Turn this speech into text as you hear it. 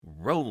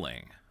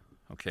rolling.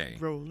 Okay.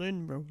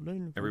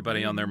 Rolling.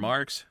 Everybody on their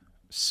marks,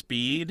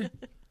 speed,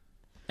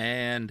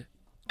 and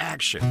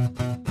action.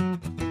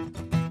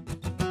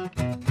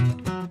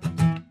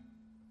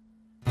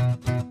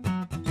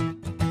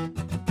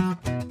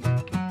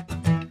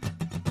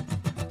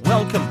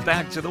 Welcome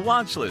back to the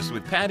Watch List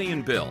with Pattie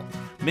and Bill.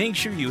 Make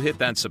sure you hit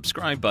that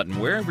subscribe button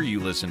wherever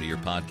you listen to your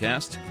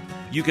podcast.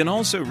 You can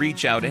also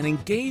reach out and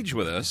engage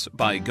with us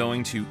by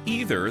going to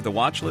either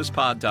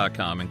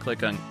thewatchlistpod.com and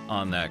click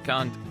on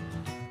that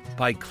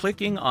by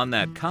clicking on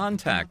that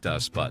Contact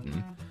Us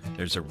button.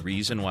 There's a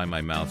reason why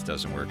my mouth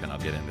doesn't work, and I'll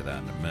get into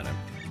that in a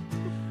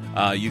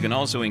minute. You can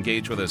also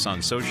engage with us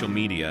on social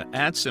media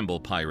at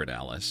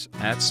 @PirateAlice,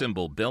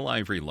 at Bill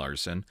Ivory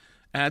Larson,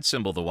 at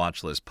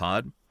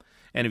 @TheWatchlistPod.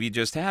 And if you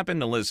just happen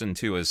to listen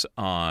to us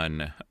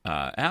on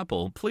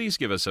Apple, please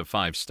give us a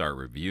 5-star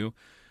review.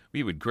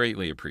 We would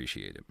greatly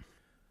appreciate it.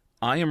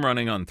 I am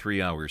running on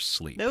 3 hours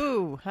sleep.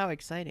 Oh, how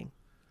exciting.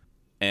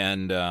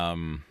 And,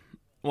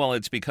 well,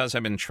 it's because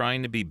I've been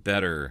trying to be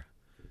better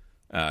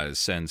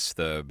since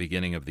the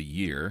beginning of the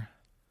year.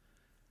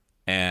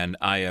 And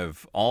I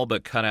have all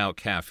but cut out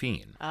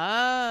caffeine.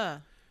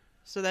 Ah,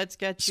 so that's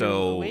got you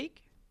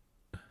awake?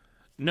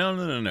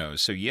 No.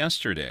 So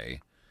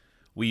yesterday,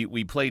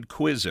 we played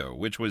Quizzo,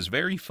 which was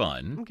very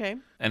fun. Okay.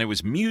 And it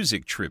was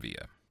music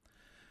trivia.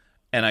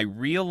 And I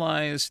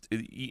realized,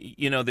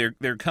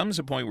 there comes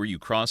a point where you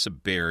cross a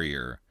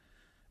barrier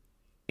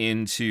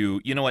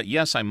into, you know what,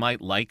 yes, I might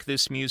like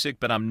this music,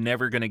 but I'm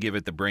never going to give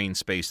it the brain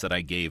space that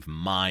I gave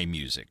my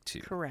music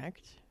to.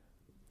 Correct.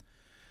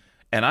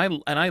 And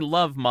I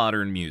love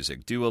modern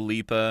music. Dua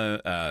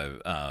Lipa,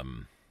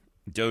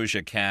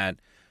 Doja Cat.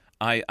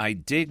 I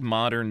dig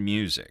modern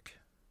music.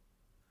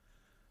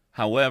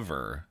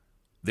 However,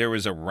 there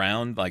was a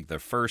round, like the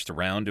first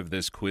round of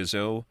this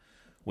Quizzo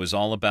was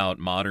all about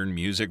modern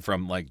music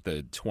from like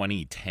the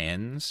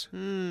 2010s.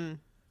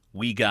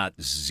 We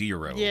got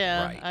 0 right.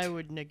 Yeah, I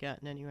wouldn't have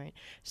gotten any right.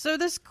 So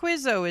this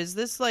Quizzo, is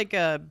this like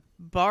a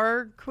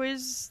bar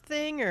quiz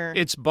thing, or?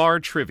 It's bar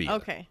trivia.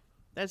 Okay,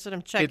 that's what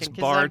I'm checking. It's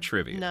bar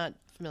trivia. I'm not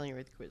familiar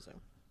with Quizzo.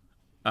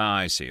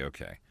 I see,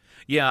 okay.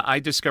 Yeah, I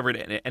discovered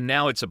it, and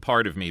now it's a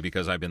part of me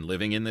because I've been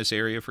living in this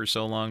area for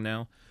so long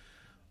now.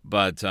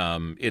 But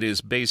it is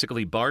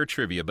basically bar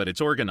trivia, but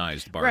it's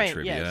organized bar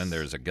trivia, yes. and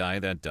there's a guy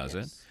that does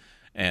it.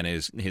 And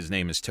his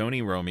name is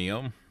Tony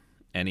Romeo,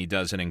 and he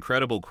does an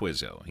incredible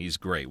Quizzo. He's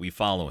great. We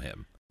follow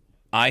him.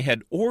 I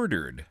had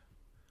ordered,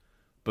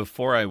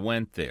 before I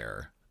went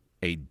there,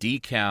 a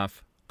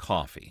decaf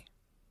coffee,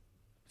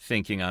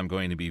 thinking I'm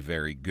going to be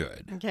very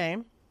good. Okay.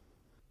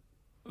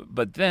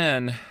 But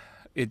then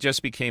it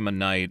just became a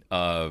night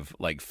of,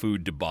 like,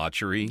 food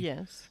debauchery.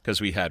 Yes.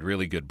 Because we had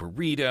really good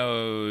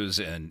burritos,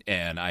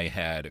 and I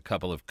had a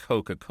couple of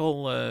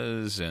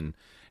Coca-Colas, and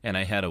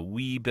I had a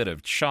wee bit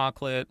of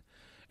chocolate.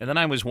 And then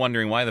I was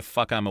wondering why the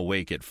fuck I'm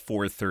awake at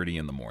 4:30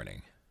 in the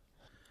morning.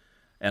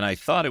 And I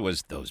thought it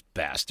was those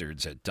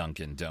bastards at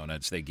Dunkin'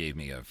 Donuts. They gave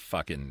me a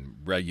fucking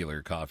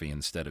regular coffee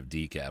instead of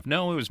decaf.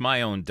 No, it was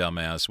my own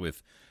dumbass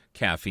with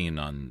caffeine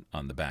on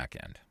the back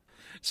end.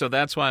 So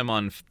that's why I'm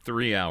on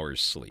 3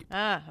 hours sleep.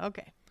 Ah,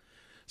 okay.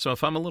 So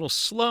if I'm a little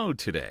slow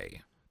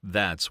today,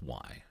 that's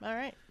why. All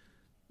right.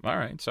 All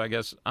right, so I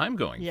guess I'm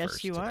going first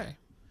Yes, you today. are.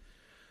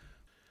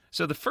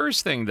 So the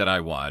first thing that I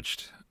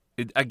watched,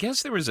 I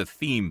guess there was a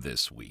theme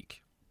this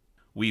week.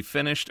 We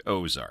finished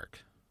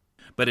Ozark,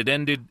 but it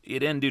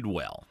ended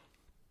well.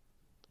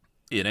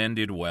 It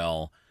ended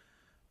well,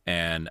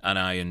 and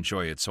I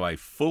enjoy it, so I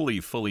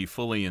fully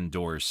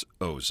endorse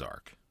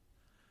Ozark.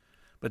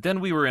 But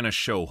then we were in a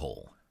show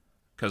hole,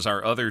 because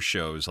our other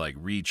shows like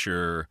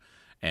Reacher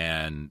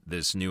and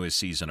this newest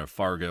season of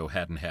Fargo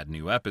hadn't had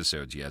new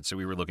episodes yet, so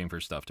we were looking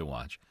for stuff to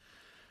watch.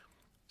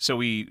 So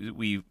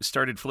we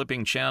started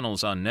flipping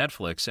channels on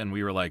Netflix, and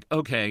we were like,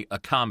 okay, a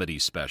comedy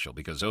special,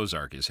 because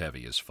Ozark is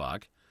heavy as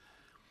fuck.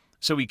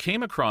 So we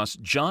came across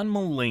John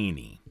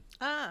Mulaney.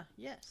 Ah,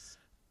 yes.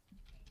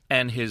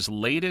 And his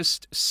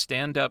latest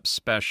stand-up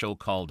special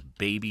called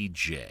Baby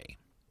J.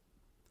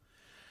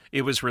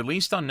 It was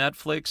released on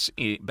Netflix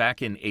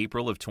back in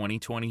April of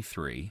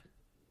 2023.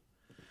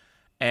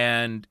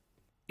 And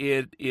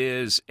it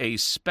is a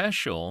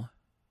special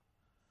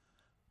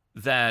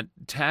that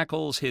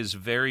tackles his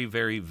very,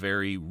 very,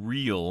 very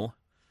real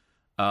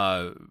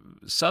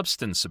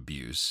substance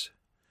abuse,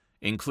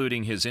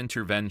 including his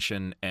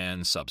intervention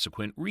and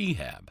subsequent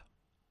rehab.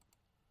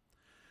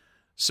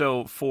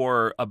 So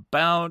for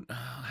about,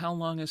 how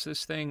long is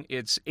this thing?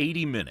 It's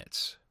 80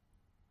 minutes.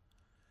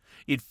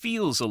 It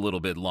feels a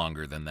little bit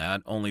longer than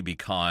that, only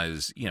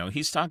because,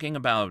 he's talking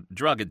about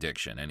drug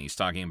addiction, and he's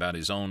talking about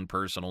his own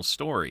personal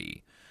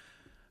story.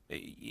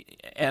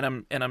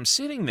 And I'm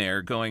sitting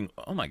there going,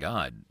 oh my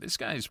God, this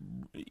guy's,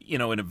 in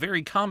a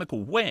very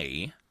comical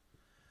way,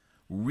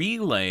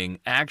 relaying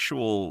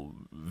actual,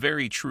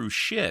 very true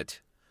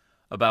shit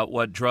about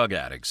what drug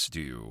addicts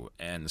do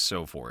and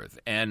so forth.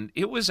 And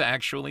it was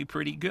actually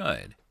pretty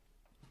good.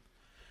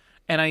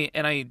 And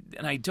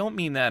I don't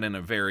mean that in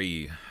a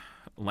very,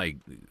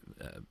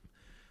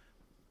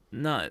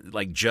 not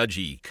like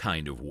judgy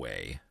kind of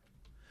way.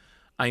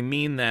 I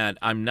mean that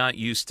I'm not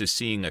used to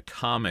seeing a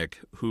comic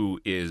who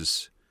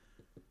is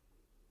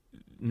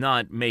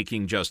not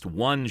making just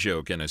one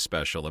joke in a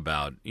special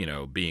about,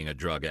 being a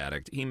drug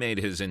addict. He made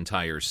his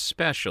entire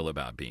special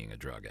about being a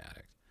drug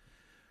addict.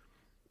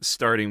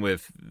 Starting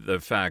with the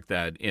fact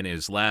that in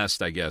his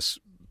last, I guess,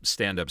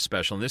 stand-up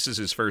special, and this is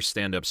his first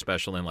stand-up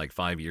special in like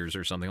 5 years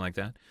or something like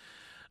that.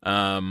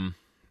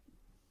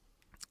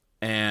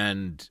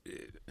 And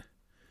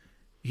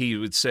he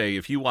would say,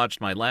 if you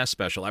watched my last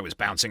special, I was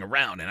bouncing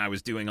around and I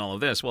was doing all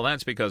of this. Well,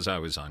 that's because I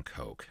was on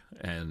coke.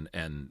 And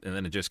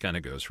then it just kind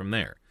of goes from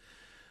there.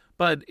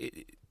 But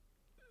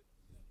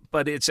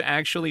it's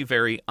actually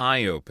very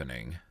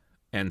eye-opening.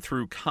 And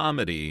through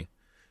comedy,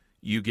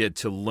 you get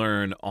to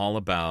learn all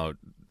about,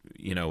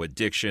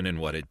 addiction and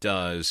what it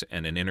does,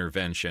 and an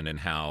intervention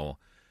and how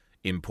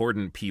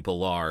important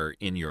people are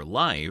in your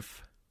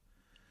life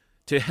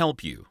to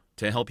help you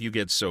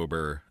get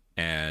sober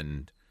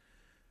and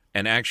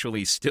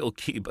actually still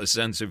keep a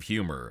sense of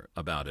humor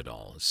about it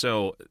all.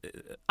 So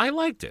I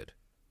liked it.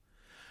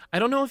 I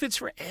don't know if it's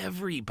for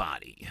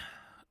everybody.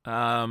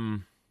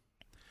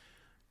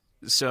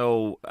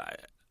 So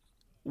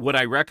would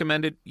I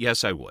recommend it?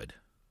 Yes, I would.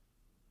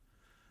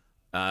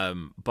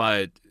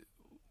 But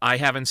I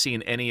haven't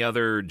seen any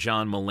other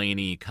John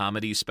Mulaney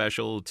comedy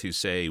special to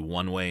say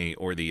one way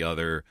or the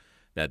other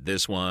that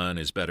this one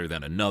is better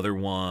than another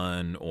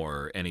one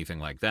or anything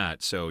like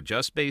that. So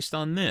just based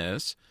on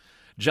this,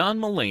 John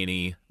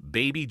Mulaney,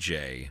 Baby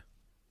J,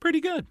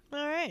 pretty good.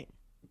 All right.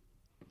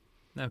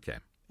 Okay.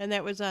 And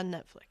that was on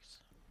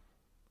Netflix.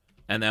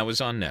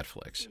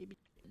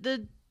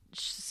 The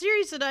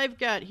series that I've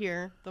got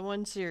here, the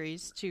one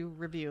series to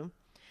review,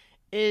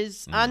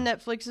 is on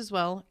Netflix as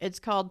well. It's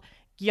called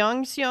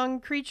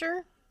Gyeongseong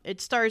Creature. It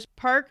stars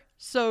Park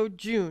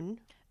So-joon,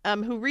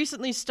 who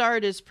recently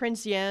starred as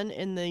Prince Yan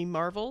in the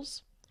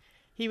Marvels.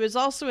 He was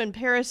also in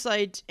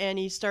Parasite, and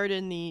he starred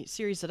in the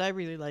series that I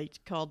really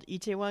liked called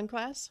Itaewon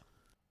Class.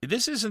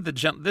 This isn't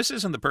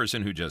the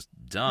person who just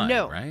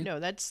died, right? No,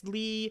 that's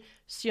Lee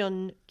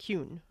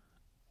Sun-kyun.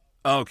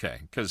 Okay,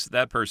 because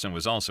that person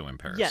was also in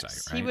Parasite,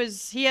 yes, right?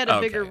 He had a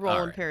bigger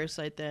role in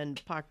Parasite than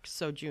Park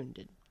So-joon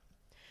did.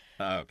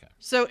 Okay.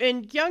 So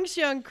in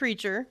Gyeongseong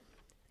Creature,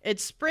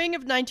 it's spring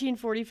of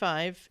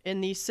 1945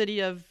 in the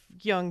city of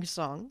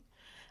Gyeongseong.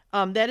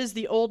 That is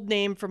the old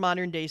name for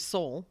modern-day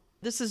Seoul.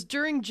 This is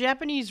during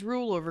Japanese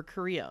rule over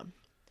Korea.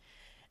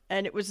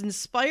 And it was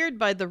inspired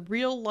by the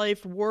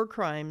real-life war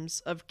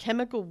crimes of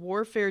Chemical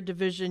Warfare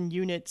Division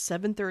Unit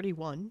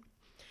 731.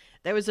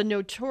 That was a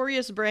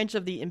notorious branch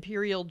of the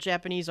Imperial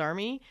Japanese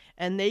Army,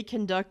 and they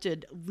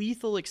conducted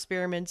lethal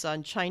experiments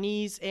on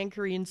Chinese and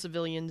Korean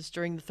civilians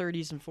during the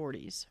 30s and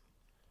 40s.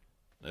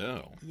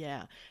 Oh.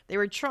 Yeah. They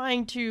were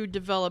trying to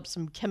develop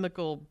some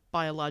chemical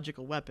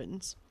biological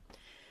weapons.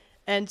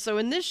 And so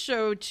in this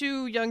show,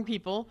 two young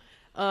people,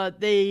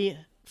 they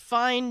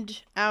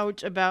find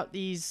out about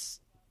these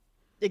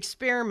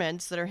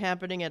experiments that are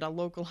happening at a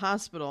local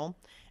hospital,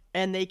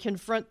 and they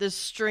confront this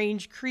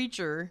strange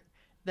creature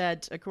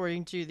that,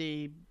 according to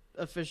the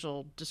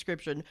official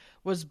description,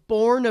 was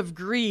born of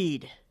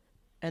greed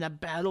and a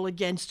battle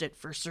against it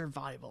for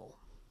survival.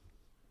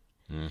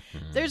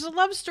 Mm-hmm. There's a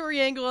love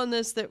story angle on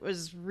this that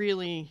was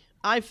really,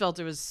 I felt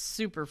it was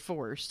super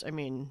forced. I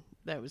mean,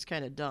 that was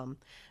kind of dumb.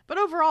 But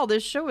overall,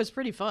 this show is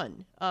pretty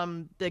fun.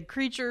 The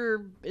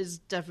creature is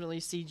definitely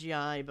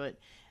CGI, but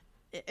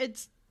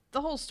it's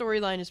the whole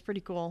storyline is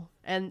pretty cool.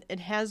 And it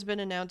has been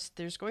announced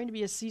there's going to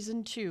be a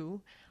season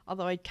 2,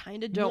 although I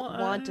kind of don't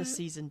want a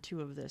season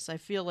 2 of this. I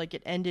feel like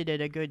it ended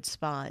at a good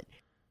spot.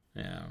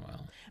 Yeah,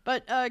 well.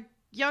 But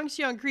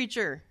Gyeongseong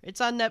Creature,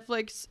 it's on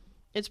Netflix.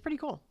 It's pretty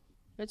cool.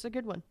 It's a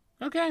good one.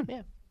 Okay.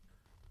 Yeah.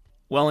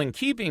 Well, in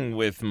keeping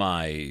with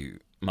my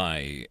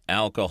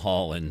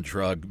alcohol and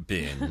drug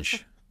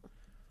binge,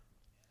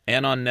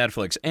 and on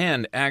Netflix,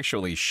 and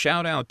actually,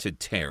 shout out to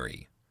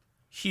Terry.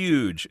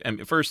 Huge.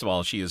 And first of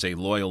all, she is a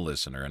loyal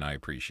listener, and I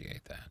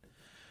appreciate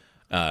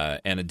that.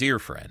 And a dear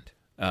friend.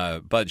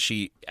 But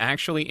she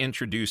actually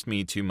introduced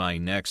me to my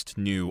next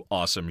new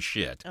awesome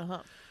shit.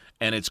 Uh-huh.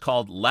 And it's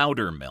called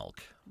Loudermilk.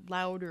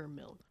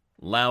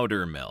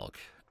 Loudermilk.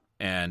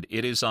 And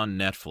it is on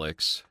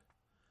Netflix.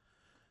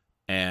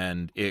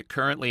 And it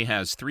currently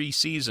has 3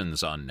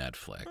 seasons on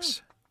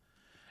Netflix.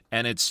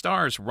 And it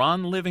stars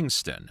Ron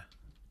Livingston,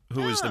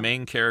 who is the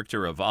main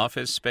character of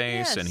Office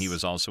Space, Yes. and he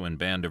was also in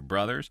Band of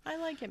Brothers. I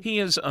like him. He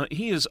is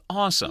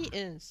awesome. He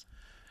is.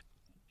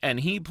 And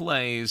he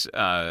plays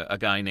a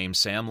guy named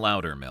Sam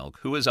Loudermilk,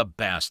 who is a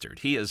bastard.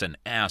 He is an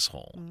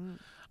asshole.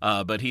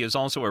 But he is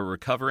also a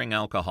recovering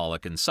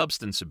alcoholic and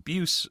substance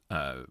abuse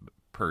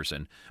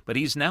person. But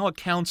he's now a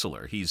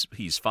counselor.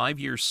 He's 5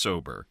 years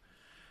sober.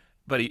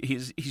 But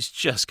he's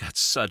just got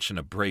such an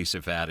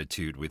abrasive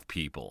attitude with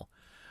people.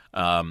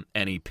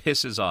 And he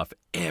pisses off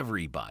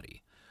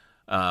everybody.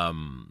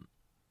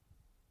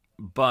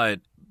 But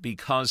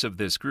because of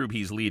this group,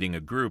 he's leading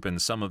a group,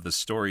 and some of the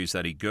stories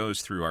that he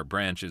goes through are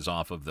branches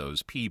off of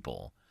those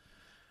people.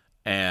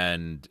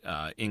 And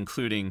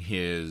including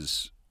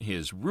his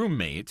his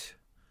roommate,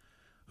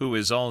 who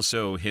is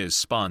also his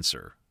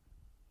sponsor.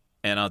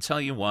 And I'll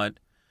tell you what,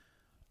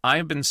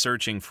 I've been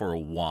searching for a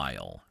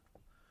while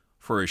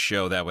for a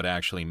show that would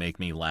actually make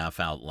me laugh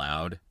out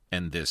loud,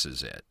 and this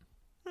is it.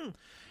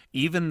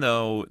 Even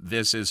though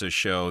this is a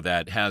show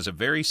that has a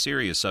very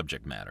serious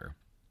subject matter,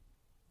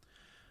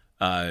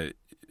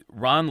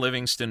 Ron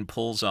Livingston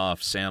pulls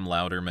off Sam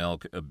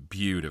Loudermilk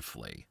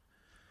beautifully.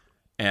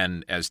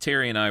 And as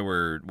Terry and I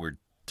were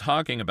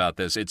talking about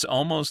this, it's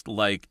almost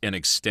like an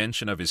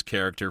extension of his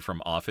character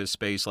from Office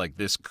Space. Like,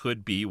 this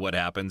could be what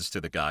happens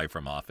to the guy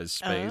from Office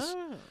Space.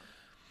 Oh.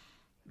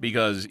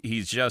 Because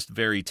he's just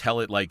very tell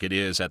it like it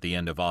is at the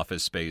end of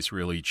Office Space,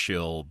 really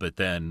chill, but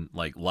then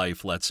like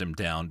life lets him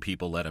down,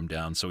 people let him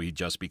down, so he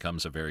just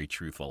becomes a very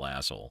truthful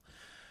asshole.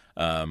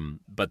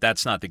 But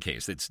that's not the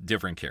case. It's a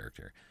different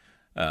character.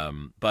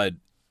 But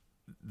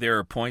there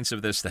are points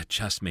of this that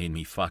just made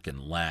me fucking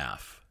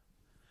laugh.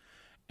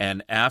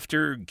 And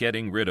after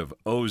getting rid of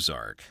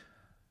Ozark,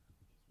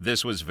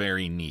 this was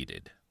very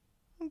needed.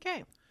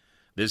 Okay.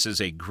 This is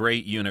a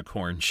great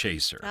unicorn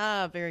chaser.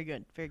 Ah, very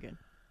good. Very good.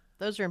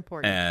 Those are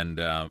important.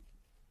 And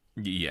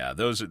yeah,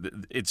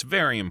 it's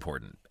very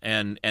important.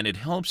 And it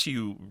helps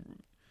you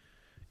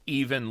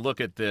even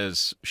look at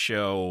this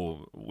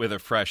show with a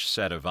fresh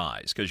set of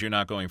eyes, because you're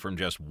not going from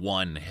just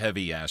one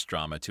heavy-ass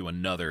drama to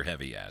another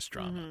heavy-ass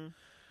drama. Mm-hmm.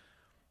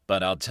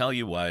 But I'll tell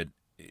you what,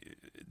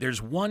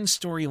 there's one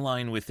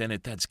storyline within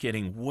it that's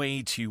getting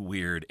way too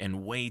weird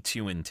and way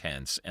too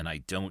intense, and I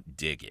don't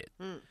dig it.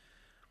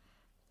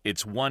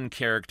 It's one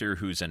character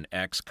who's an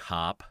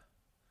ex-cop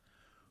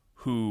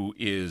who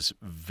is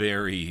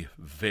very,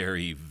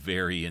 very,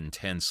 very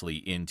intensely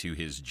into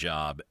his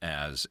job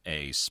as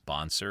a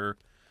sponsor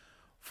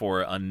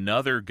for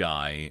another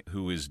guy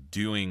who is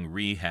doing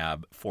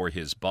rehab for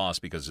his boss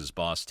because his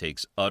boss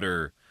takes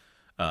utter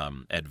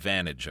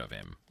advantage of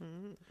him,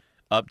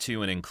 up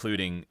to and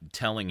including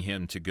telling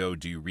him to go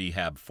do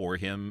rehab for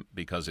him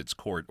because it's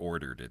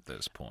court-ordered at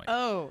this point.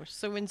 Oh,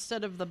 so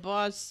instead of the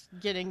boss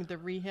getting the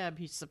rehab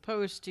he's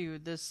supposed to,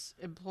 this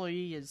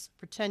employee is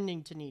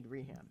pretending to need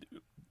rehab.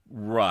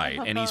 Right,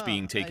 and he's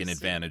being taken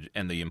advantage,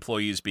 and the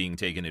employee is being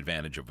taken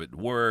advantage of at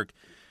work,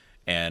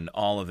 and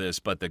all of this.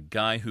 But the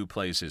guy who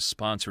plays his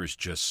sponsor is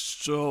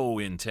just so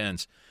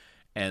intense,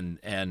 and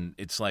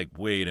it's like,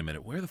 wait a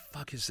minute, where the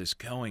fuck is this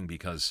going?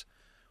 Because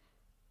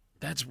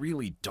that's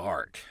really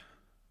dark.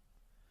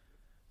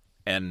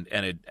 And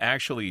it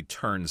actually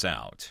turns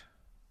out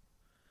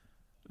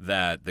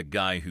that the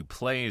guy who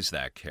plays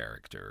that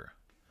character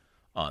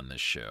on the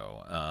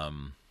show,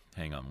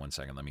 hang on one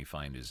second, let me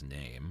find his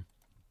name.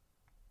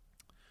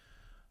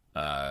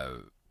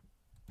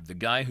 The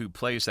guy who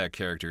plays that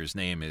character, his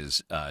name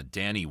is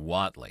Danny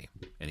Watley,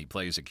 and he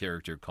plays a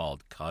character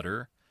called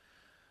Cutter.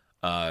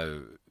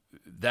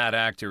 That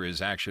actor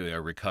is actually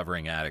a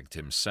recovering addict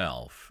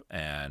himself,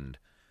 and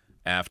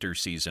after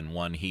season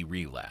 1, he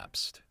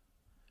relapsed.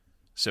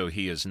 So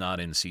he is not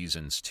in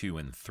seasons 2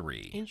 and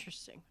 3.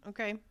 Interesting.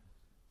 Okay.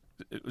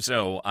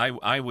 So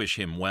I wish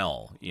him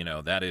well. You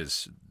know,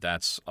 that's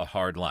a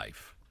hard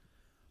life.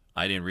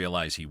 I didn't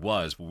realize he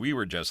was, but we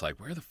were just like,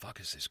 where the fuck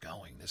is this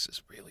going? This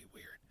is really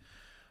weird.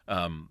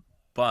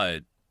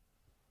 But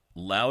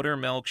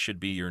Loudermilk should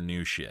be your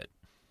new shit.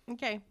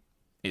 Okay.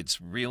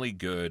 It's really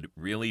good,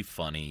 really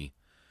funny,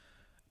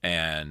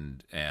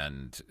 and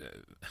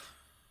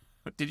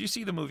did you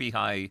see the movie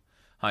High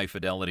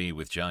Fidelity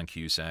with John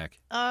Cusack?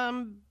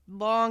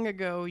 Long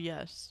ago,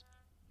 yes.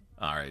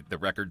 All right, the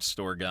record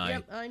store guy.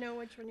 Yep, I know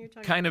which one you're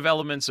talking about. Kind of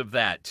elements of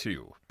that,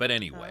 too. But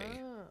anyway,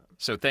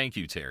 so thank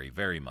you, Terry,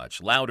 very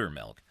much.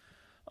 Loudermilk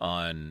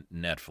on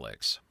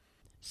Netflix.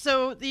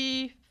 So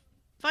the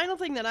final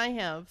thing that I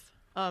have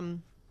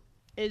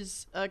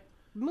is a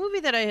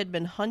movie that I had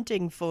been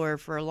hunting for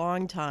a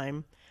long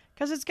time,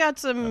 because it's got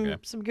some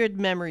good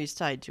memories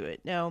tied to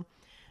it. Now,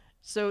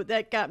 so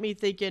that got me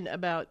thinking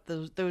about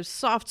those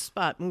soft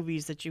spot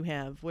movies that you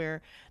have,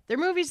 where they're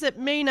movies that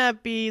may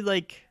not be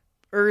like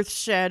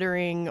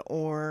earth-shattering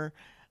or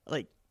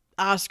like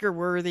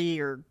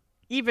Oscar-worthy or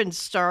even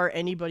star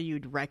anybody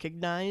you'd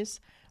recognize,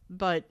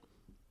 but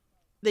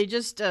they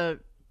just,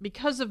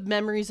 because of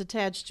memories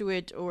attached to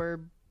it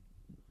or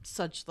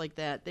such like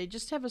that, they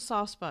just have a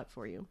soft spot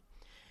for you.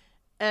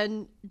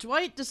 And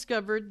Dwight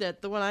discovered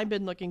that the one I've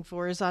been looking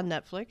for is on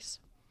Netflix.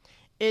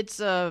 It's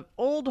an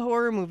old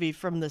horror movie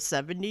from the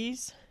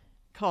 70s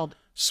called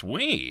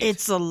Sweet.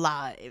 It's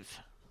Alive.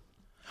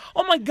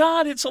 Oh my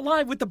God, It's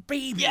Alive with the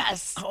baby.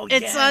 Yes. Oh,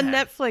 it's on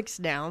Netflix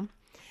now.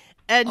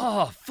 And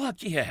oh, fuck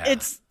yeah.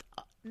 It's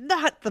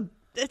not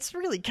it's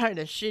really kind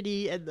of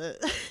shitty, and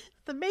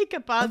the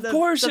makeup on of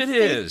course the it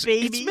fake is.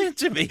 Baby, it's meant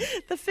to be.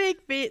 The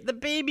fake the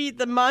baby,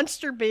 the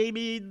monster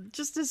baby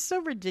just is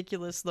so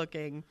ridiculous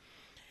looking.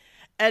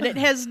 And it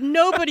has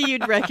nobody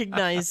you'd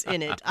recognize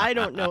in it. I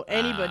don't know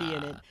anybody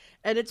in it.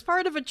 And it's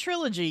part of a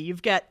trilogy.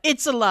 You've got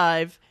It's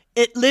Alive,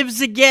 It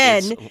Lives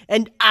Again,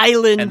 and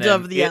Island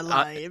of the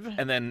Alive.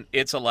 And then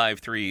It's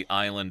Alive 3,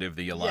 Island of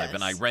the Alive. Yes.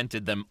 And I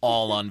rented them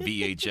all on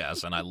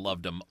VHS, and I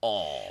loved them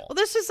all. Well,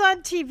 this is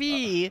on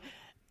TV,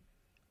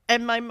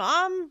 And my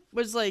mom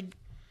was like,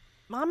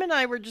 Mom and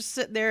I were just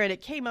sitting there, and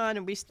it came on,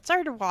 and we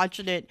started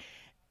watching it,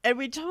 and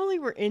we totally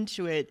were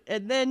into it.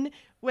 And then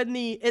when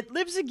the It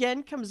Lives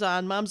Again comes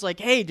on, Mom's like,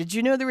 hey, did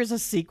you know there was a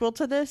sequel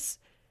to this?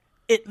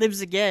 It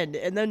Lives Again.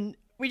 And then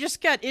we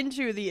just got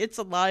into the It's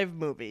Alive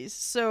movies.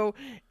 So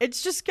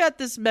it's just got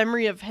this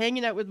memory of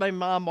hanging out with my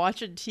mom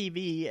watching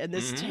TV and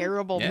this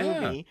terrible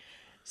movie.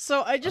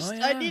 So I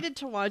needed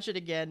to watch it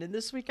again. And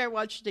this week I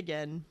watched it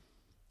again.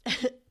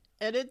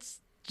 And it's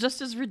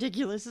just as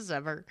ridiculous as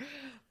ever.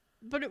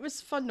 But it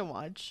was fun to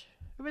watch.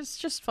 It was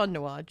just fun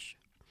to watch.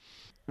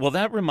 Well,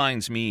 that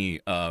reminds me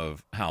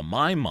of how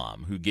my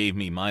mom, who gave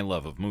me my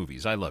love of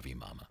movies, I love you,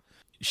 Mama,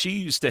 she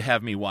used to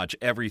have me watch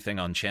everything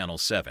on Channel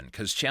 7,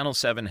 because Channel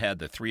 7 had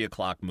the 3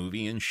 o'clock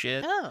movie and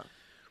shit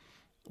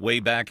way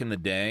back in the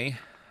day.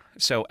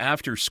 So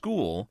after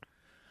school,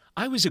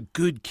 I was a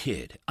good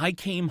kid. I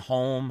came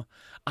home.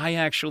 I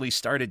actually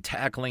started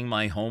tackling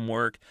my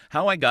homework.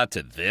 How I got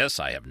to this,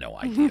 I have no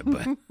idea.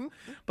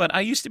 But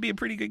I used to be a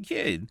pretty good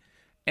kid.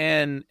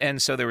 And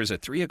so there was a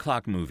 3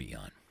 o'clock movie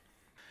on.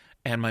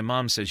 And my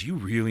mom says, you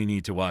really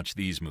need to watch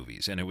these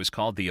movies. And it was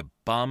called The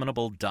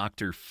Abominable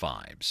Dr.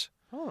 Phibes.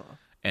 Oh.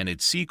 And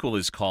its sequel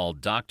is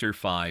called Dr.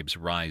 Phibes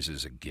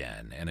Rises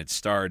Again. And it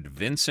starred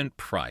Vincent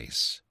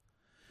Price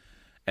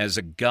as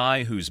a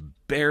guy who's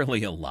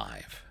barely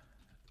alive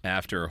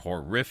after a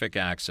horrific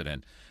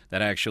accident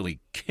that actually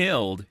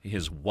killed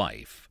his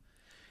wife.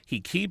 He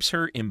keeps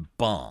her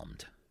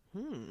embalmed.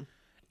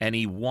 And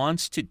he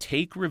wants to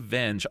take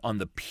revenge on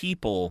the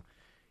people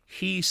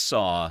he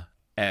saw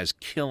as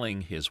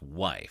killing his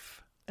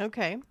wife.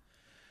 Okay.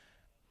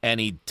 And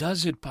he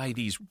does it by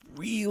these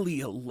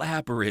really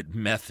elaborate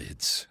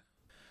methods.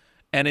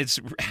 And it's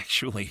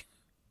actually,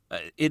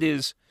 it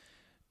is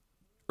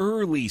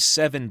early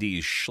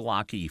 70s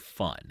schlocky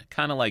fun.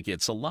 Kind of like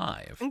It's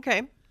Alive.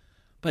 Okay.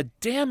 But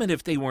damn it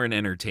if they weren't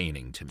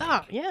entertaining to me.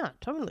 Oh, yeah,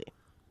 totally.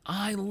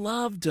 I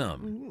loved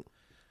them.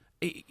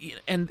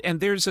 And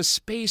there's a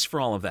space for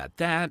all of that.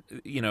 That,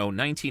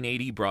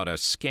 1980 brought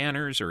us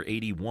Scanners, or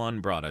 81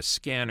 brought us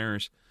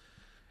Scanners.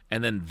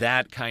 And then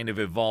that kind of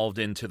evolved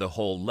into the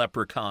whole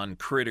Leprechaun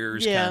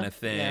Critters kind of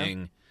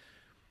thing.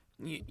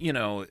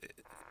 Yeah.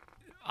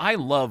 I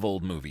love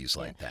old movies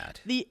like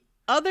that. The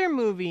other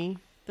movie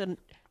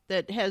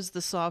that has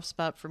the soft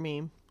spot for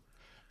me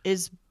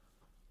is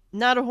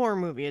not a horror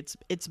movie.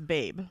 It's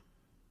Babe,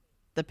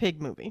 the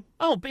pig movie.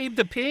 Oh, Babe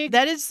the Pig?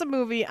 That is the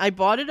movie. I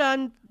bought it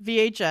on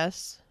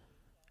VHS,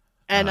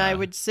 and I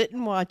would sit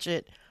and watch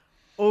it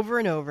over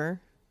and over.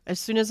 As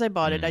soon as I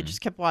bought it, I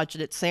just kept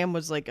watching it. Sam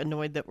was like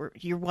annoyed that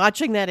you're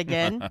watching that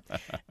again.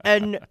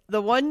 And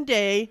the one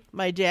day,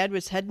 my dad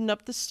was heading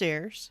up the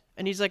stairs,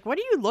 and he's like, "What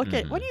do you look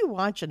at? What are you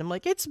watching?" I'm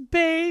like, "It's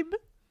Babe,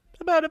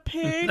 about a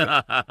pig."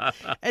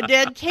 And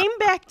Dad came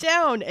back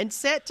down and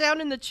sat down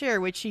in the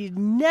chair, which he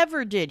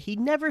never did. He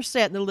never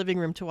sat in the living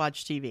room to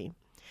watch TV,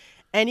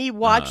 and he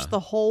watched the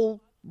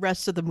whole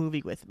rest of the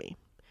movie with me.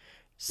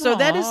 So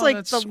that is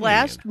like the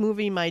last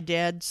movie my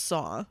dad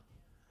saw.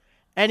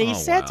 And he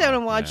sat down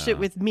and watched it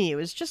with me. It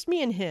was just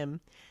me and him.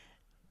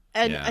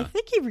 And I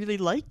think he really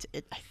liked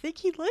it. I think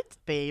he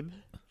liked Babe,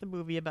 the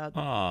movie about...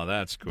 Oh,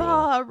 that's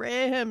cool.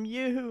 Ram,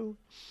 you.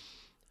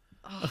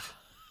 Oh,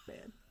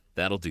 man.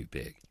 That'll do,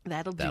 Pig.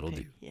 That'll do.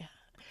 Do. Yeah.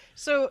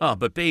 So... Oh,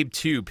 but Babe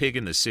 2, Pig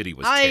in the City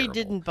was terrible. I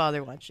didn't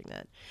bother watching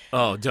that.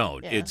 Oh,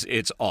 don't. Yeah.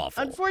 It's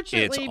awful.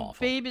 Unfortunately, it's awful.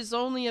 Babe is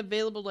only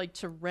available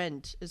to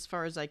rent as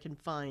far as I can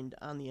find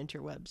on the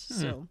interwebs.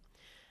 So...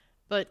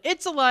 But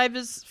It's Alive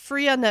is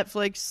free on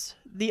Netflix.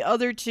 The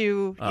other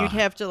two, you'd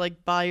have to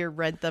buy or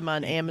rent them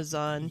on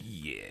Amazon.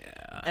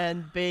 Yeah.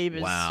 And Babe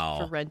is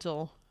for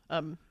rental.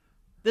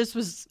 This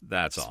was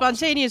That's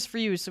spontaneous for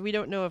you, so we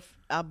don't know if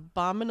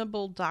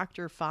Abominable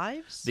Dr.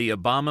 Phibes? The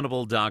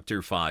Abominable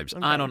Dr. Phibes.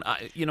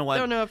 Okay. You know what? I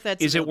don't know if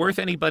that's Is available. it worth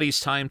anybody's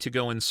time to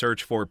go and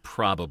search for?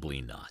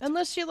 Probably not.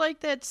 Unless you like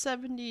that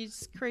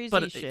 70s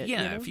crazy shit.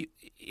 Yeah,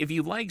 if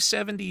you like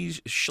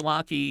 70s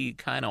schlocky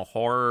kind of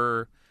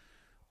horror...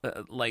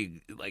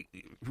 like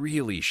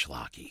really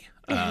schlocky,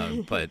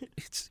 but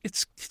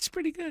it's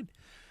pretty good.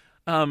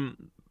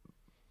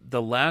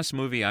 The last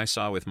movie I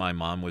saw with my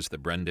mom was the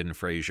Brendan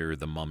Fraser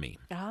The Mummy.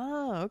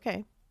 Oh,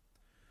 okay.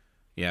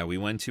 Yeah, we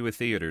went to a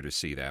theater to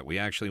see that. We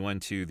actually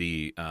went to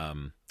the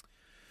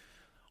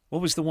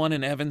what was the one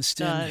in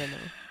Evanston? I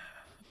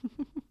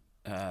don't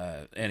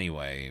know.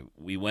 Anyway,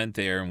 we went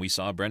there and we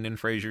saw Brendan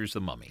Fraser's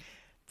The Mummy.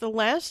 The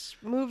last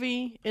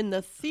movie in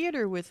the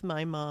theater with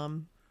my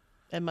mom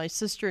and my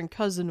sister and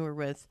cousin were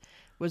with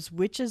was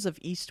Witches of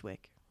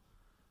Eastwick.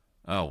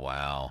 Oh,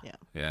 wow.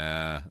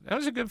 Yeah. That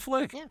was a good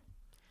flick. Yeah.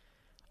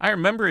 I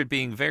remember it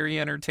being very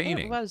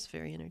entertaining. Yeah, it was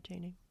very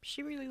entertaining.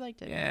 She really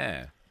liked it.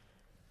 Yeah.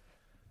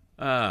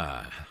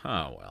 Oh,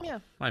 well. Yeah.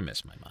 I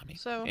miss my mommy.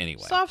 So,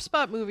 anyway. soft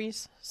spot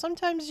movies.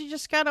 Sometimes you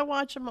just got to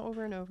watch them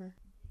over and over.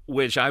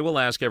 Which I will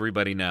ask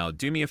everybody now.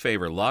 Do me a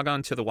favor. Log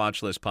on to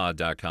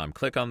thewatchlistpod.com.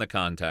 Click on the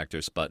Contact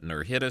Us button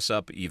or hit us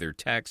up either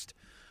text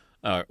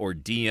or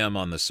DM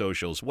on the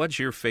socials. What's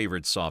your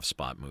favorite soft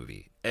spot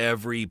movie?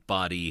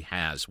 Everybody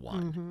has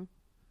one.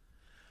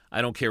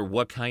 I don't care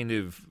what kind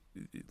of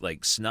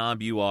like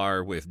snob you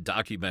are with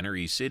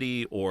Documentary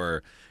City,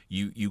 or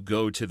you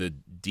go to the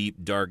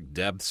deep, dark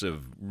depths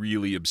of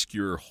really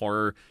obscure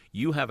horror.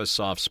 You have a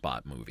soft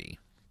spot movie.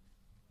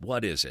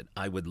 What is it?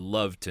 I would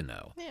love to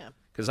know. Yeah.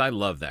 Because I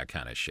love that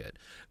kind of shit.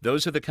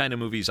 Those are the kind of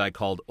movies I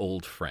called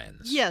old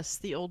friends. Yes,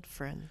 the old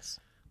friends.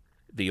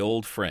 The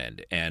old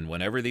friend. And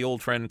whenever the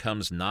old friend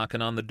comes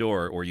knocking on the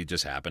door, or you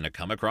just happen to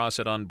come across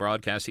it on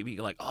broadcast TV,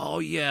 you're like, oh,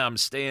 yeah, I'm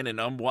staying and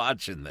I'm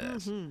watching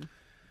this. Mm-hmm.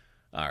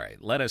 All right,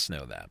 let us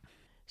know that.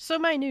 So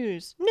my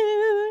news.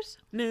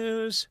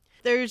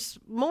 There's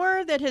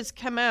more that has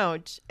come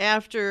out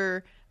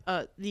after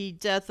the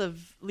death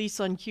of Lee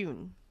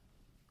Sun-kyun,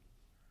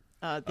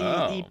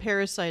 the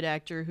Parasite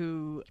actor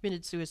who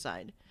committed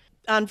suicide.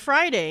 On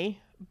Friday,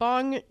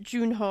 Bong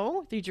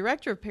Joon-ho, the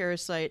director of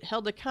Parasite,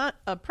 held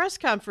a press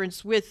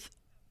conference with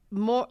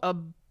a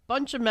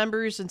bunch of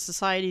members and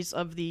societies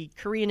of the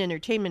Korean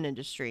entertainment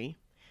industry.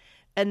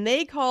 And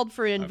they called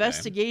for an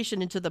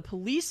investigation into the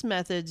police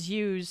methods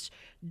used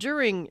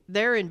during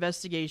their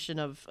investigation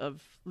of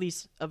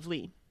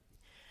Lee.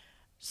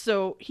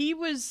 So he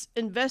was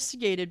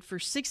investigated for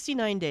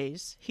 69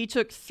 days. He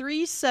took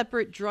 3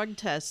 separate drug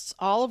tests,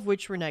 all of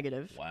which were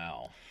negative.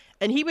 Wow.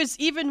 And he was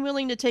even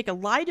willing to take a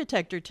lie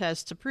detector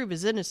test to prove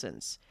his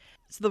innocence.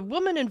 So the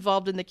woman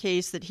involved in the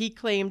case that he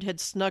claimed had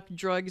snuck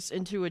drugs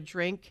into a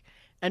drink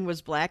and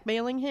was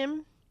blackmailing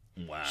him,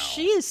 wow,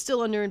 she is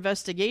still under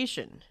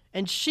investigation.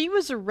 And she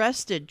was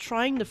arrested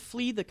trying to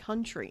flee the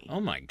country.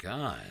 Oh, my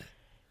God.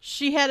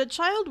 She had a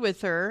child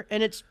with her,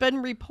 and it's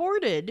been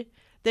reported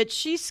that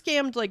she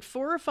scammed like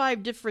 4 or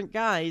 5 different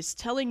guys,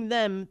 telling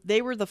them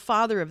they were the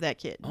father of that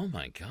kid. Oh,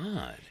 my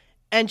God.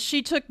 And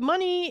she took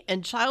money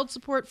and child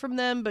support from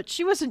them, but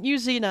she wasn't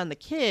using it on the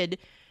kid.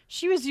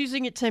 She was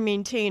using it to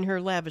maintain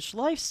her lavish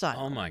lifestyle.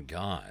 Oh, my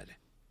God.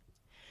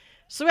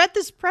 So at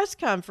this press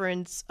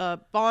conference,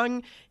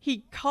 Bong,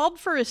 he called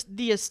for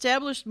the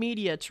established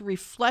media to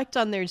reflect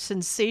on their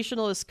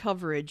sensationalist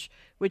coverage,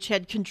 which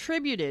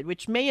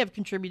may have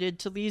contributed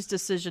to Lee's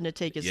decision to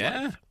take his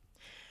life.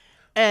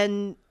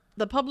 And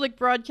the public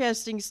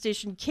broadcasting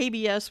station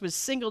KBS was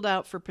singled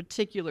out for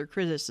particular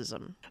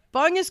criticism.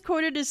 Bong is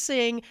quoted as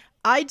saying,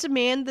 "I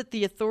demand that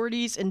the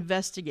authorities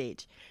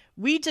investigate.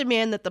 We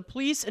demand that the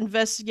police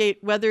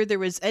investigate whether there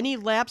was any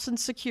lapse in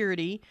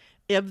security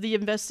of the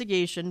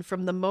investigation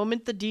from the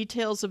moment the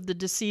details of the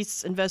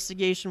deceased's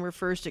investigation were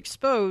first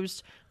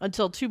exposed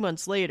until 2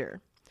 months later.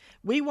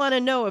 We want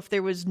to know if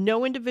there was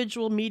no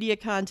individual media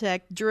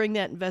contact during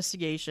that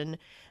investigation,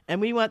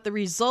 and we want the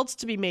results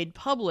to be made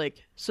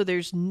public so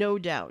there's no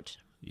doubt."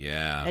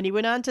 Yeah. And he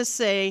went on to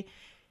say,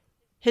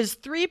 his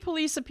 3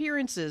 police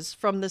appearances,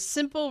 from the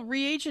simple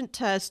reagent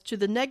test to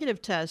the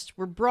negative test,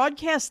 were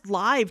broadcast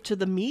live to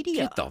the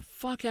media. Get the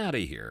fuck out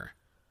of here.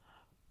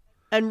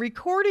 And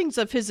recordings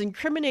of his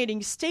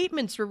incriminating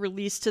statements were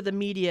released to the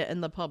media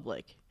and the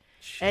public.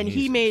 Jesus. And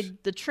he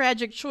made the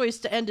tragic choice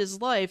to end his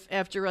life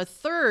after a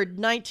third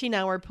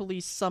 19-hour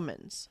police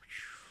summons.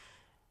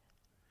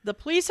 The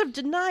police have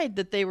denied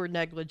that they were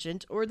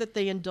negligent or that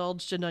they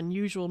indulged in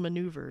unusual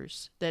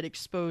maneuvers that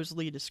exposed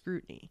Lee to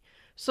scrutiny.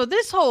 So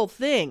this whole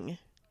thing,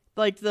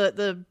 like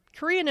the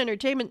Korean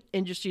entertainment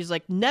industry is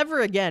like,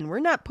 never again. We're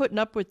not putting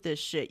up with this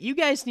shit. You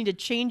guys need to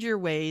change your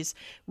ways.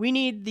 We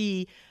need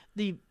the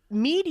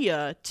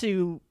media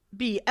to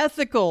be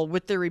ethical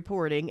with their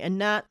reporting and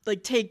not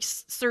like take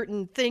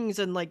certain things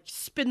and like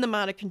spin them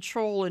out of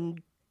control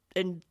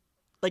and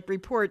like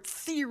report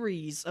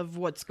theories of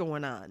what's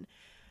going on.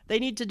 They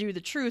need to do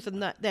the truth,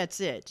 and that's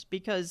it.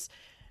 Because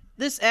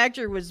this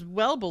actor was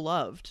well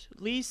beloved.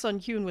 Lee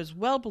Sun-kyun was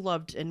well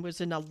beloved and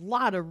was in a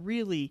lot of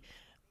really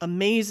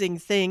amazing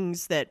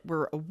things that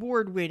were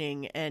award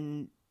winning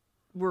and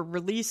were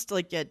released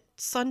like at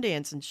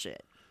Sundance and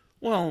shit.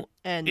 Well,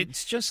 and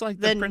it's just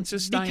like the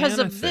Princess Diana because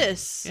of thing.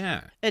 this,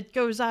 yeah, it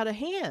goes out of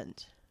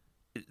hand.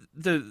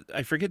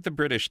 I forget the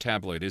British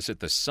tabloid. Is it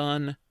the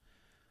Sun?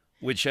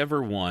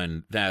 Whichever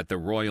one that the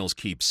royals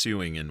keep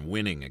suing and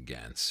winning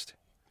against.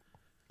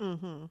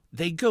 Mm-hmm.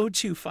 They go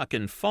too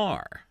fucking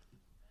far.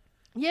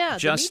 Yeah,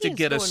 just to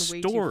get a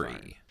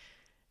story.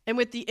 And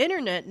with the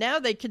internet, now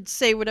they could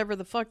say whatever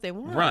the fuck they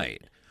want.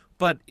 Right.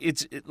 But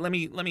let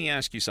me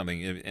ask you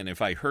something, and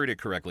if I heard it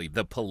correctly,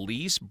 the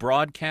police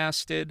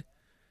broadcasted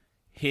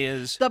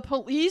his... The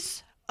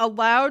police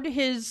allowed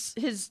his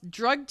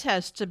drug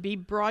test to be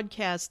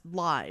broadcast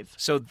live.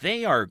 So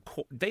they are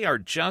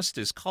just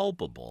as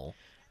culpable.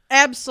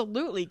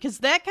 Absolutely, because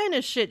that kind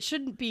of shit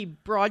shouldn't be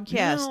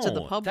broadcast to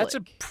the public. That's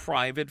a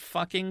private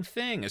fucking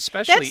thing,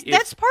 especially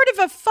that's part of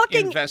a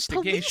fucking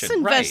investigation. Police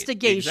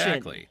investigation. Right,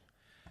 exactly.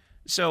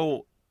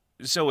 So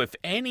if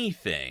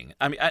anything,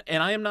 I mean,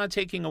 and I am not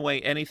taking away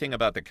anything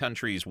about the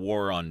country's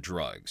war on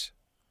drugs.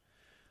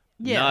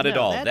 Yeah, not at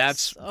all.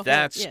 That's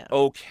yeah.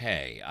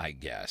 okay, I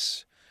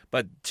guess.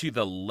 But to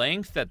the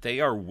length that they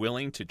are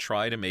willing to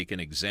try to make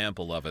an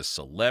example of a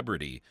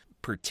celebrity,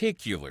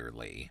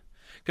 particularly,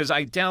 because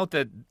I doubt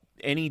that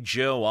any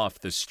Joe off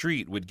the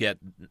street would get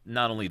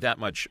not only that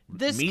much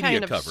this media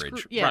kind of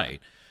coverage, yeah. right?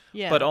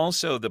 Yeah. But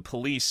also the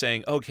police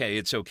saying, okay,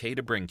 it's okay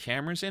to bring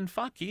cameras in?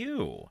 Fuck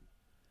you.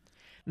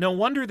 No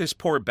wonder this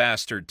poor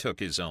bastard took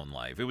his own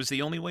life. It was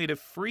the only way to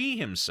free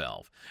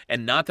himself.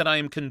 And not that I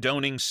am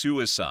condoning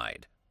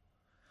suicide.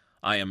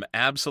 I am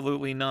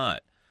absolutely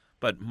not.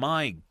 But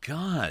my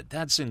God,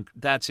 that's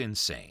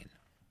insane.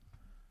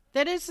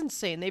 That is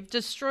insane. They've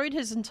destroyed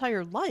his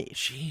entire life.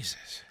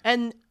 Jesus.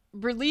 And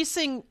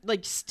releasing,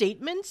 like,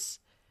 statements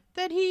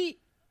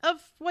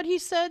of what he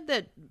said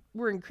that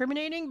were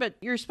incriminating, but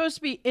you're supposed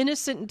to be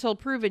innocent until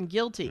proven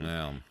guilty.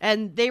 Well.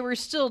 And they were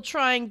still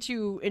trying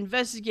to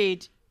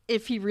investigate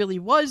if he really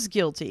was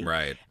guilty.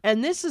 Right.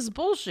 And this is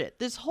bullshit.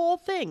 This whole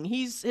thing.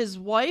 His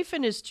wife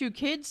and his 2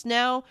 kids,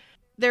 now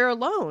they're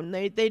alone.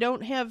 They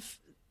don't have,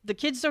 the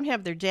kids don't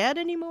have their dad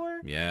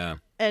anymore. Yeah.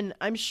 And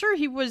I'm sure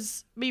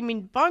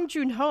Bong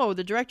Joon-ho,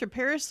 the director of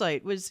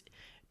Parasite,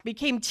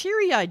 became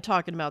teary-eyed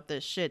talking about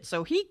this shit.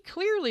 So he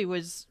clearly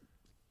was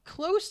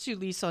close to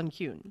Lee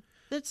Sun-kyun.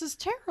 This is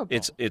terrible.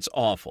 It's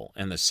awful.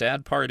 And the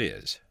sad part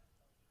is,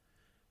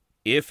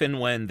 if and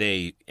when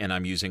they, and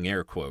I'm using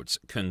air quotes,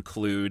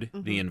 conclude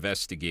the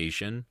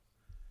investigation,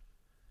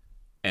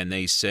 and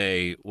they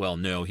say, well,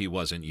 no, he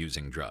wasn't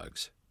using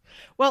drugs.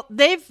 Well,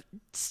 they've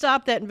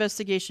stopped that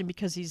investigation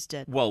because he's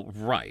dead. Well,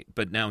 right,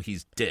 but now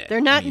he's dead. They're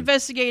not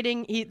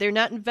investigating. They're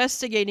not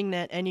investigating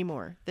that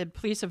anymore. The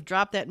police have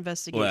dropped that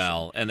investigation.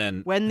 Well, and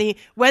then when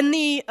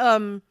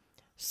the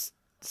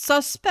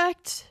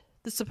suspect,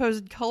 the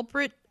supposed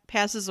culprit,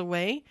 passes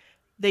away,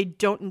 they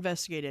don't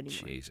investigate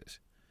anymore. Jesus.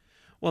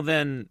 Well,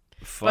 then,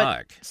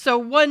 fuck.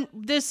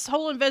 This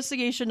whole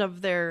investigation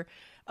of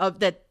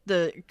that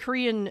the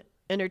Korean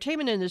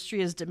entertainment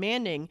industry is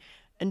demanding,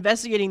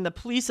 investigating the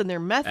police and their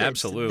methods.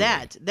 Absolutely.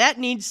 That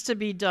needs to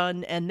be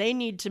done, and they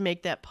need to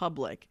make that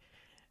public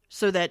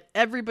so that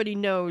everybody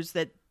knows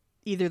that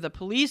either the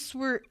police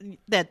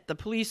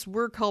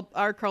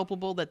are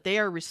culpable, that they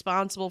are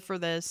responsible for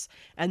this,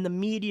 and the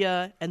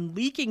media, and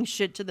leaking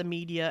shit to the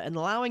media and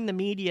allowing the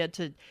media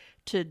to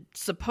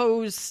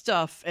suppose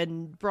stuff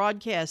and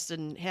broadcast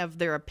and have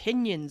their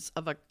opinions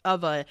of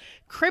a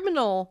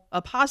criminal,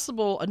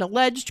 an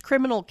alleged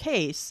criminal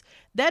case.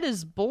 That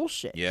is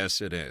bullshit.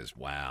 Yes, it is.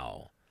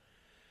 Wow.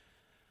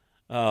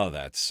 Oh,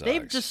 that sucks.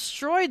 They've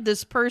destroyed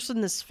this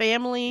person, this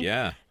family,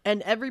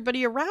 and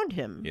everybody around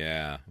him.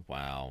 Yeah.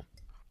 Wow.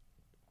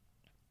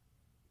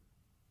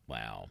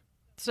 Wow.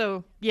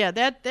 So, yeah,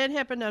 that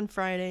happened on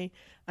Friday.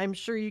 I'm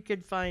sure you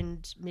could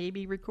find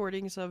maybe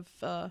recordings of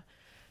the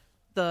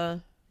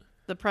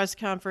press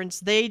conference.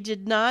 They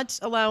did not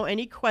allow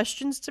any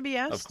questions to be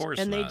asked. Of course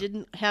and not. They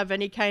didn't have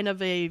any kind of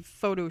a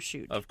photo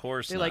shoot. Of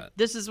course They're not. like,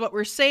 this is what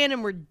we're saying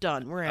and we're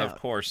done. We're out. Of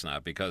course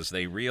not, because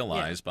they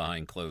realize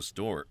behind closed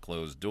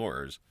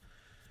doors,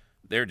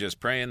 they're just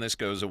praying this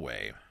goes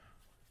away.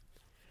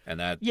 And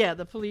that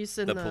the police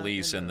and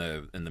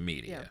the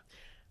media.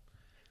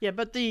 Yeah,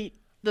 but the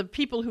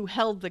people who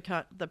held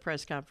the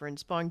press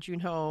conference, Bong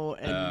Joon-ho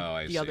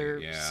and the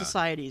other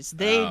societies,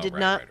 they did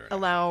not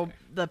allow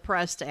the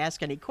press to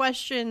ask any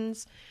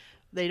questions.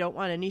 They don't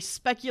want any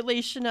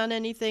speculation on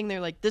anything. They're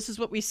like, this is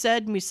what we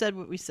said, and we said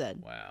what we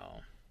said.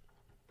 Wow.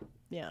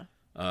 Yeah.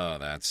 Oh,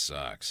 that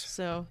sucks.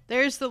 So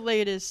there's the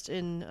latest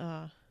in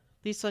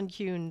Lee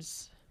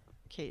Sun-kyun's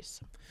case.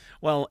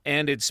 Well,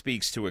 and it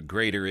speaks to a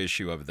greater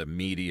issue of the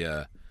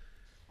media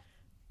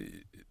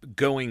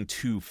going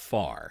too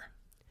far.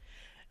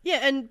 Yeah,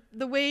 and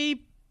the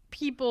way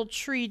people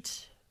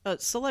treat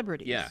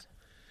celebrities.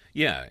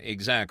 Yeah,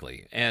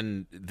 exactly.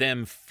 And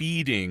them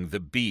feeding the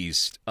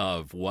beast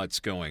of what's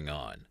going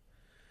on.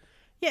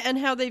 Yeah, and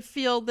how they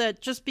feel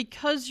that just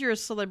because you're a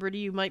celebrity,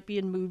 you might be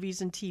in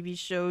movies and TV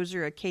shows,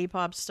 or a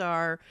K-pop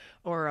star,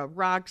 or a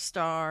rock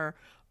star,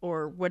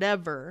 or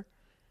whatever,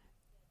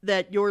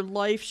 that your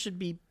life should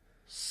be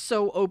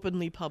so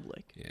openly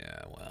public.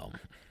 Yeah, well.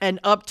 And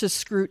up to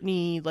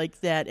scrutiny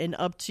like that, and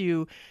up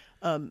to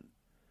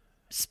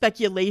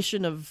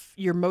speculation of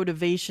your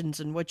motivations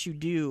and what you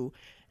do,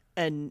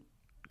 and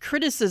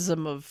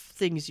criticism of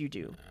things you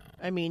do.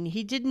 I mean,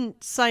 he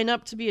didn't sign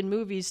up to be in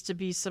movies to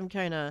be some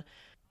kind of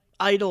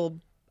idol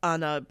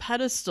on a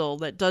pedestal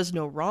that does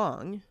no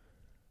wrong,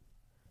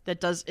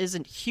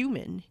 isn't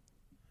human.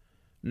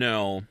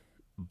 No,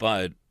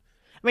 but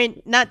I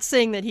mean, not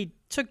saying that he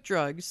took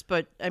drugs,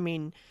 but I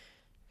mean,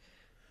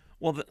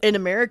 in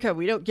America,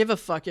 we don't give a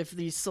fuck if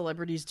these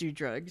celebrities do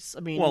drugs.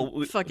 I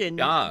mean, fucking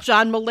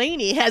John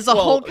Mulaney has a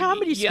whole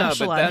comedy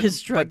special on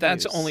his drug But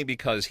that's use. only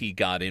because he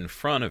got in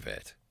front of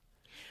it.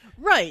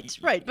 Right.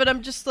 But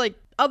I'm just like,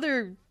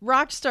 other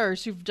rock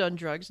stars who've done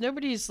drugs,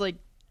 nobody's like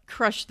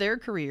crushed their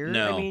career.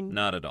 No, I mean,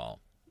 not at all.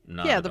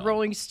 The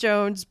Rolling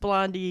Stones,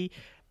 Blondie,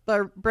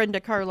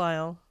 Belinda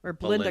Carlisle,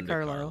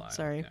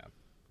 sorry.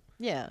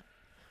 Yeah.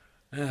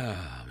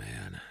 Oh,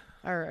 man.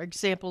 Are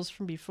examples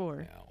from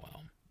before. Yeah,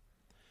 well.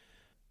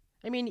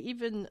 I mean,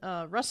 even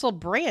Russell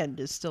Brand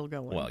is still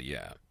going. Well,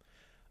 yeah.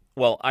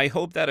 Well, I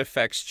hope that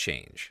affects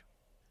change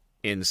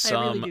in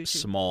some really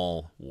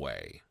small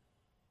way.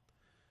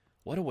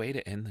 What a way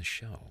to end the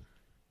show.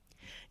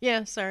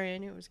 Yeah, sorry. I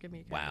knew it was going to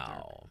be a kind of wow.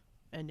 dark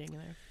ending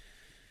there.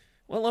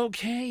 Well,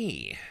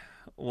 okay.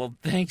 Well,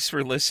 thanks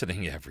for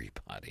listening,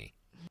 everybody.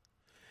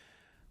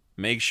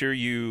 Make sure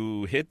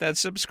you hit that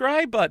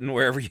subscribe button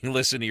wherever you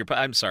listen to your...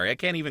 I'm sorry, I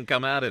can't even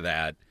come out of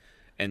that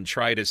and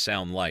try to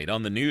sound light.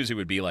 On the news, it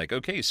would be like,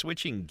 okay,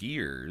 switching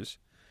gears.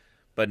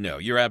 But no,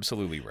 you're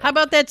absolutely right. How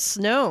about that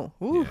snow?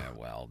 Ooh. Yeah,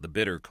 well, the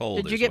bitter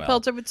cold. Did you get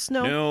pelted with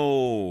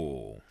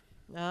snow?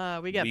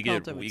 No. We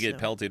get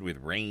pelted with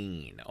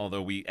rain.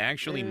 Although we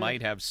actually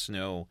might have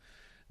snow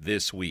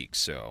this week,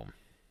 so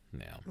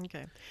no.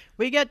 Okay.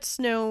 We got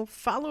snow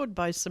followed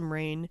by some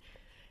rain.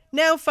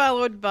 Now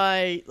followed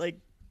by like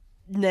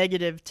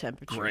negative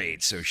temperature.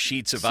 Great. So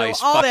sheets of ice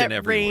fucking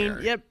everywhere.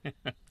 Rain, yep.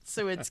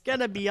 So it's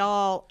gonna be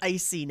all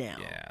icy now.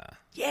 Yeah.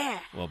 Yeah.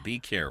 Well, be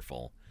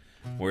careful.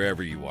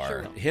 Wherever you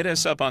are. Sure. Hit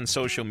us up on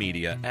social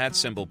media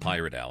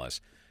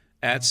 @PirateAlice,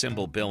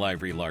 @Bill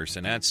Ivory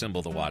Larson, @The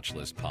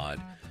Watchlist Pod.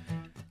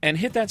 And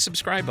hit that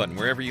subscribe button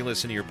wherever you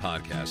listen to your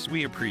podcasts.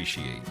 We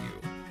appreciate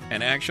you.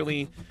 And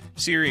actually,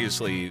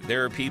 seriously,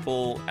 there are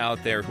people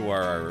out there who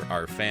are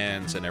our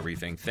fans and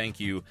everything. Thank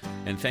you.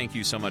 And thank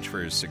you so much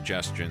for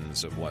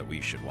suggestions of what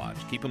we should watch.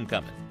 Keep them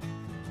coming.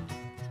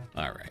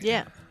 All right.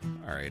 Yeah.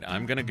 All right.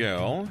 I'm going to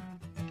go.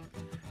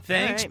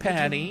 Thanks, right,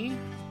 Patty.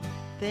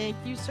 Thank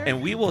you, sir.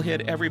 And we will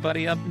hit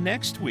everybody up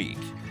next week.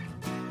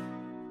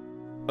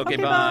 Okay,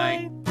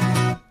 bye. bye.